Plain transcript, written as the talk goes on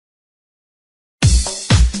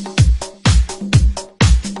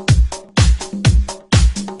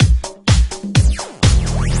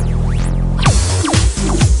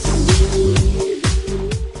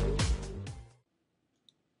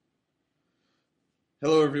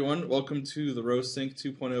Hello everyone, welcome to the Rhodes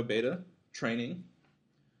 2.0 beta training.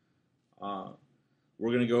 We're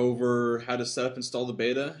going to go over how to set up and install the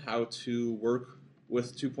beta, how to work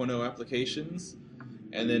with 2.0 applications,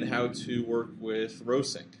 and then how to work with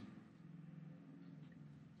Rhodes.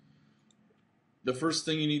 The first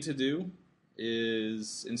thing you need to do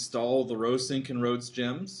is install the Rhodes and Rhodes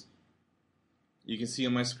gems. You can see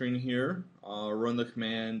on my screen here, run the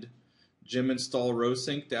command gem install Rhodes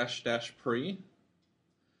 --pre.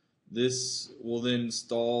 This will then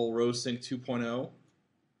install Rhodes 2.0,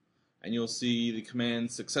 and you'll see the command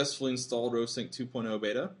successfully installed Rhodes 2.0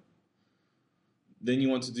 beta. Then you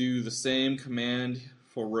want to do the same command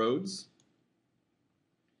for Rhodes,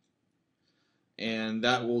 and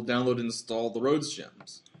that will download and install the Rhodes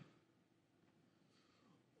gems.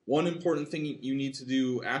 One important thing you need to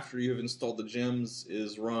do after you have installed the gems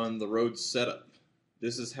is run the Rhodes setup.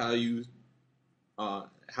 This is how you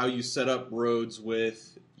set up Rhodes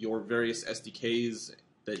with your various SDKs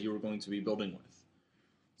that you are going to be building with.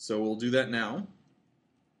 So we'll do that now.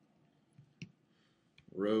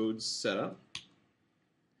 Rhodes setup.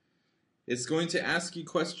 It's going to ask you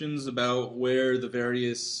questions about where the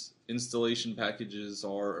various installation packages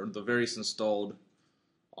are, or the various installed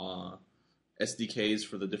SDKs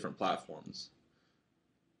for the different platforms.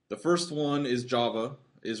 The first one is Java,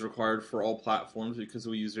 is required for all platforms because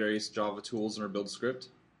we use various Java tools in our build script.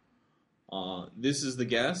 This is the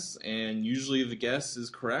guess, and usually the guess is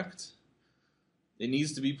correct. It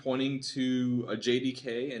needs to be pointing to a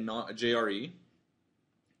JDK and not a JRE,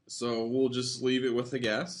 so we'll just leave it with a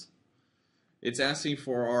guess. It's asking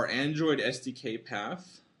for our Android SDK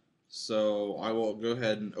path, so I will go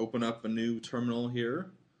ahead and open up a new terminal here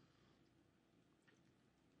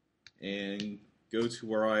and go to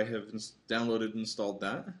where I have downloaded and installed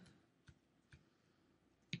that.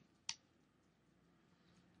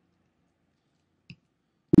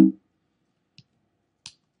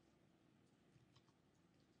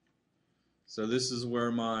 So this is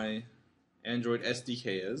where my Android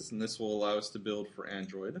SDK is, and this will allow us to build for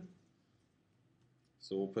Android.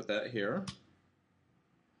 So we'll put that here.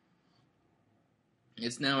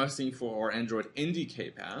 It's now asking for our Android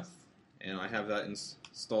NDK path, and I have that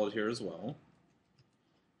installed here as well.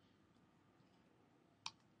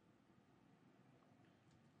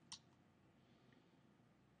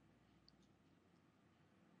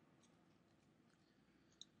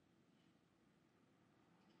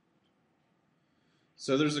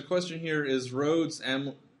 So there's a question here, is Rhodes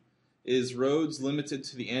limited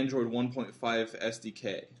to the Android 1.5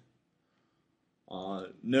 SDK?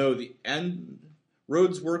 No,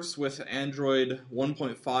 Rhodes works with Android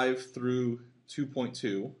 1.5 through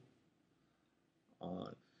 2.2.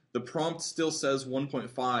 The prompt still says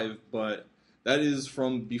 1.5, but that is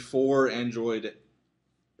from before Android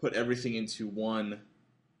put everything into one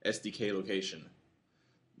SDK location.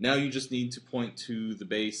 Now you just need to point to the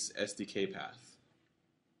base SDK path.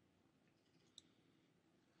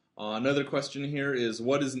 Another question here is,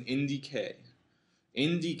 what is an NDK?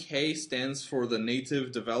 NDK stands for the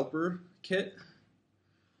Native Developer Kit.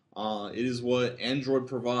 It is what Android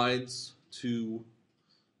provides to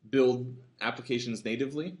build applications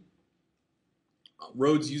natively.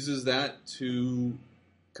 Rhodes uses that to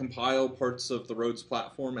compile parts of the Rhodes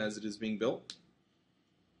platform as it is being built.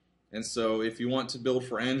 And so if you want to build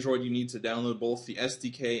for Android, you need to download both the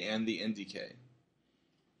SDK and the NDK.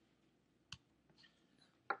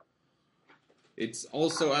 It's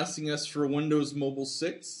also asking us for Windows Mobile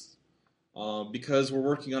 6. Because we're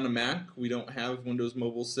working on a Mac, we don't have Windows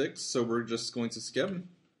Mobile 6, so we're just going to skip.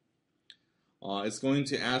 It's going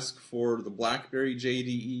to ask for the BlackBerry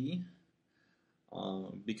JDE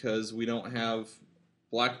because we don't have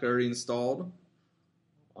BlackBerry installed.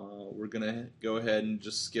 We're going to go ahead and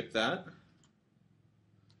just skip that.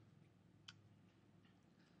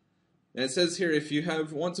 And it says here, if you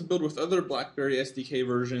want to build with other BlackBerry SDK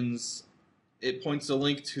versions, it points a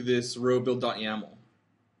link to this rowbuild.yaml.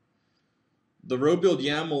 The rowbuild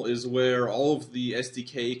YAML is where all of the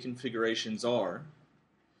SDK configurations are.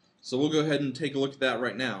 So we'll go ahead and take a look at that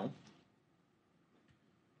right now.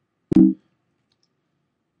 We'll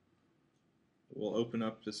open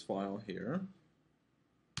up this file here.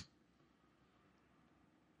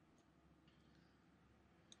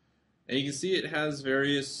 And you can see it has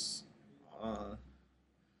various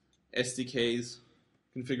SDKs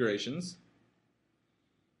configurations.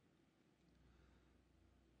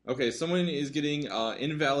 Okay, someone is getting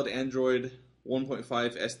invalid Android 1.5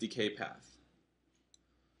 SDK path.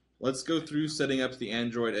 Let's go through setting up the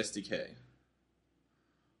Android SDK.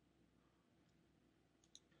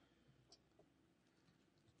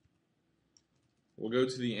 we'll go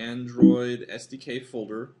to the Android SDK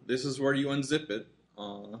folder. This is where you unzip it.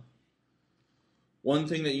 One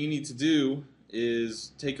thing that you need to do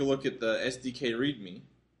is take a look at the SDK README,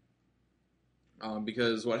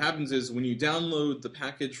 because what happens is when you download the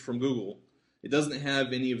package from Google, it doesn't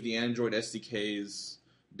have any of the Android SDKs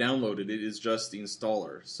downloaded. It is just the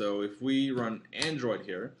installer. So if we run Android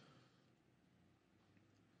here,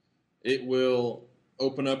 it will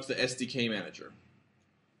open up the SDK manager.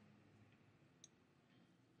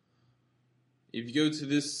 If you go to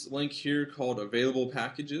this link here called Available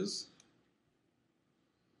Packages,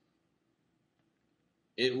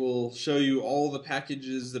 it will show you all the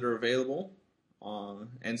packages that are available,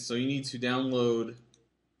 and so you need to download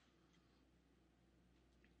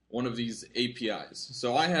one of these APIs.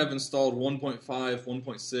 So I have installed 1.5,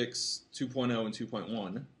 1.6, 2.0, and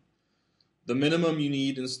 2.1. The minimum you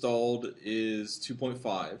need installed is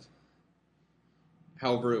 2.5.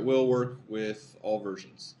 However, it will work with all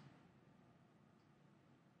versions.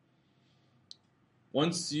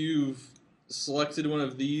 Once you've selected one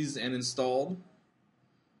of these and installed,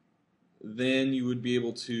 then you would be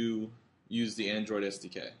able to use the Android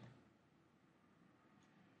SDK.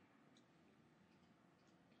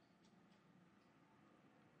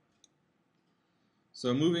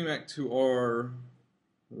 So moving back to our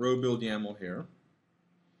row build YAML here,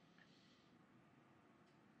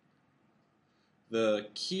 the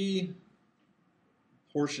key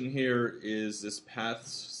portion here is this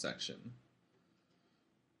paths section.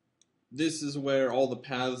 This is where all the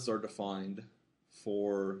paths are defined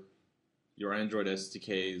for your Android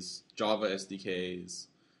SDKs, Java SDKs,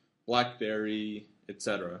 BlackBerry,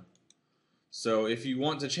 etc. So if you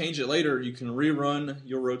want to change it later, you can rerun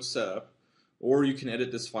your Rhodes setup, or you can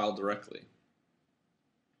edit this file directly.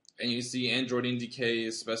 And you see Android NDK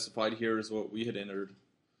is specified here is what we had entered.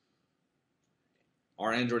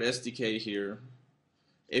 Our Android SDK here.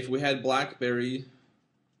 If we had BlackBerry,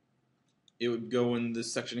 it would go in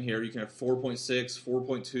this section here. You can have 4.6,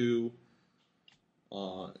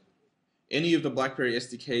 4.2, any of the BlackBerry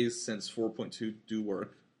SDKs since 4.2 do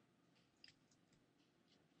work.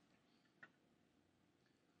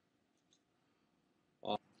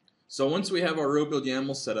 So once we have our row build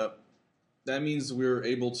YAML set up, that means we're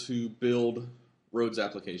able to build Rhodes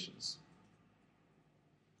applications.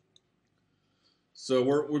 So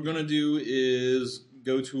what we're going to do is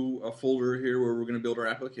go to a folder here where we're going to build our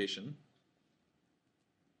application.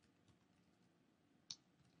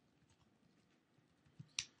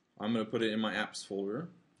 I'm going to put it in my apps folder.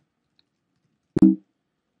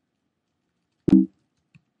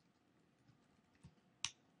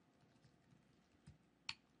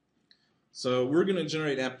 So we're going to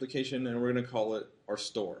generate an application and we're going to call it our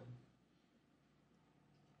store.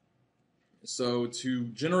 So to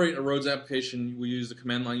generate a Rhodes application, we use a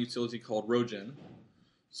command line utility called rowgen.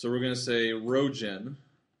 So we're going to say rowgen,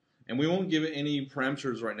 and we won't give it any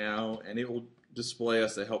parameters right now, and it will display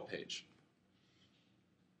us a help page.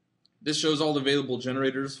 This shows all the available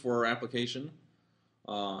generators for our application,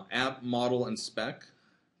 app, model, and spec.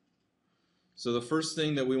 So the first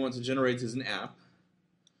thing that we want to generate is an app.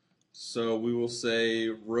 So we will say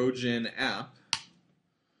rowgen app,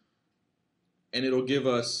 and it'll give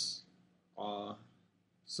us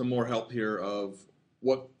some more help here of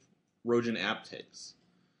what rowgen app takes.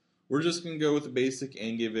 We're just going to go with the basic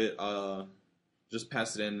and give it, just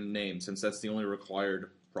pass it in a name, since that's the only required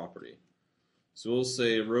property. So we'll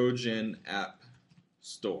say rowgen app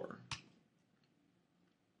store.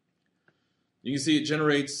 You can see it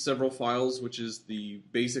generates several files, which is the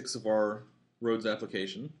basics of our Rhodes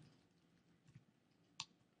application.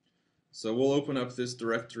 So we'll open up this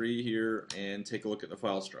directory here and take a look at the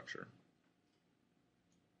file structure.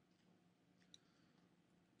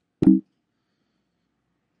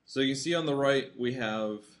 So you can see on the right we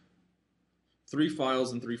have 3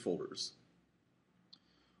 files and 3 folders.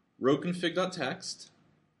 Rowconfig.txt,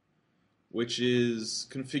 which is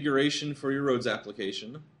configuration for your Rhodes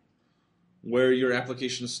application, where your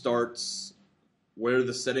application starts, where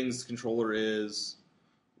the settings controller is,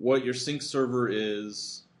 what your sync server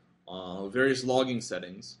is, various logging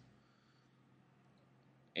settings.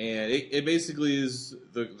 And it basically is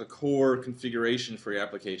the core configuration for your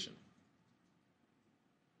application.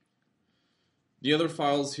 The other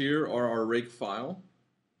files here are our rake file,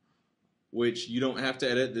 which you don't have to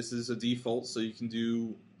edit. This is a default, so you can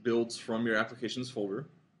do builds from your applications folder.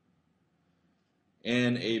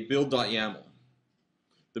 And a build.yaml.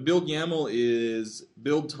 The build YAML is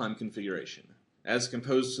build time configuration, as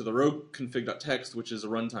composed to the rowconfig.txt, which is a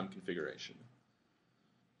runtime configuration.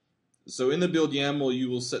 So in the build YAML, you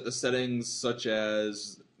will set the settings such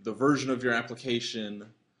as the version of your application,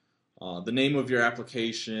 the name of your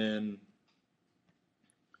application,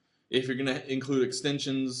 if you're going to include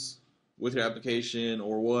extensions with your application,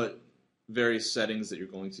 or what various settings that you're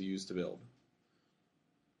going to use to build.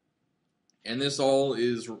 And this all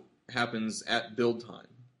happens at build time.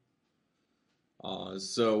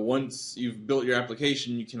 So once you've built your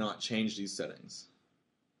application, you cannot change these settings.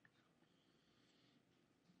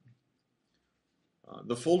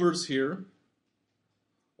 The folders here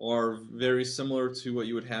are very similar to what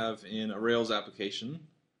you would have in a Rails application.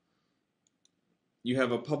 You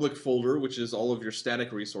have a public folder, which is all of your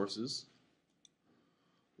static resources.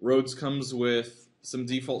 Rhodes comes with some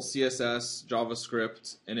default CSS,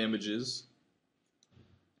 JavaScript, and images.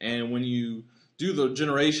 And when you do the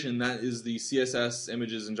generation, that is the CSS,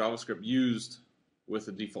 images, and JavaScript used with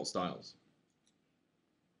the default styles.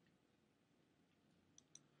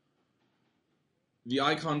 The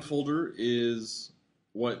icon folder is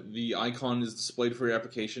what the icon is displayed for your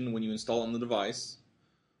application when you install it on the device.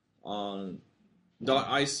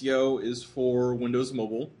 .ico is for Windows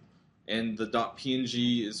Mobile, and the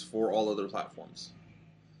 .png is for all other platforms.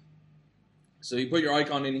 So you put your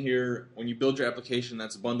icon in here. When you build your application,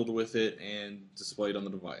 that's bundled with it and displayed on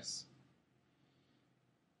the device.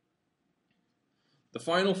 The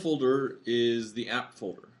final folder is the app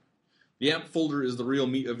folder. The app folder is the real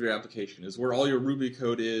meat of your application. Is where all your Ruby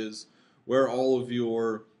code is, where all of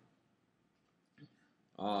your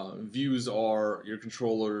views are, your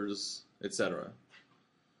controllers, etc.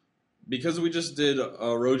 Because we just did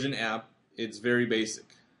a Rhodes app, it's very basic.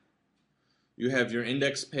 You have your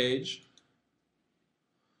index page,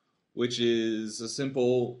 which is a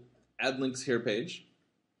simple add links here page.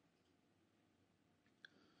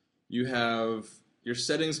 You have your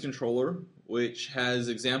settings controller, which has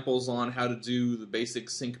examples on how to do the basic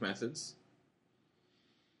sync methods.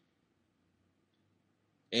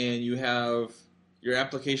 And you have your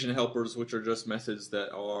application helpers, which are just methods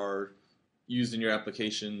that are used in your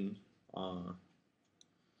application.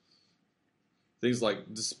 Things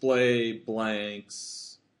like display,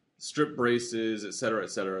 blanks, strip braces, etc.,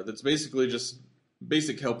 etc. That's basically just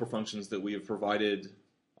basic helper functions that we have provided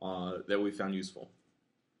that we found useful.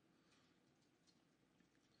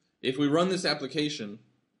 If we run this application,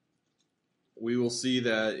 we will see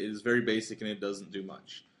that it is very basic and it doesn't do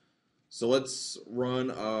much. So let's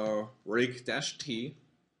run a rake-t.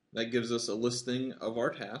 That gives us a listing of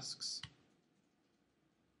our tasks.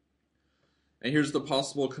 And here's the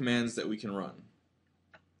possible commands that we can run.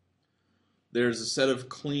 There's a set of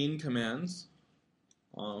clean commands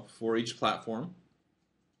for each platform.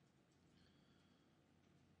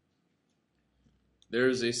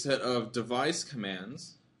 There's a set of device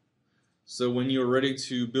commands. So when you're ready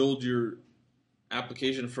to build your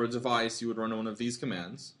application for a device, you would run one of these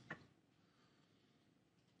commands.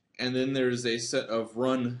 And then there's a set of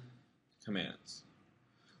run commands.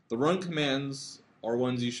 The run commands are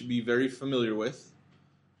ones you should be very familiar with.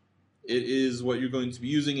 It is what you're going to be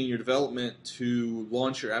using in your development to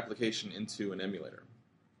launch your application into an emulator.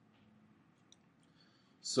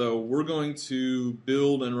 So we're going to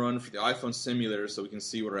build and run for the iPhone simulator so we can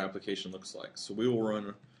see what our application looks like. So we will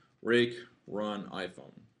run rake run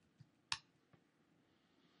iPhone.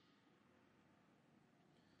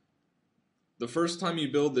 The first time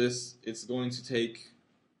you build this, it's going to take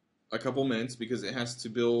a couple minutes because it has to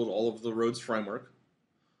build all of the Rhodes framework.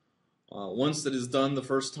 Once that is done the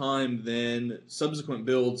first time, then subsequent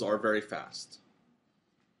builds are very fast.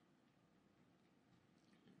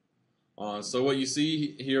 So what you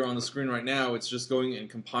see here on the screen right now, it's just going and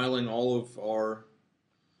compiling all of our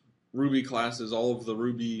Ruby classes, all of the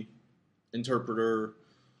Ruby interpreter,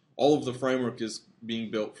 all of the framework is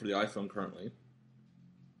being built for the iPhone currently.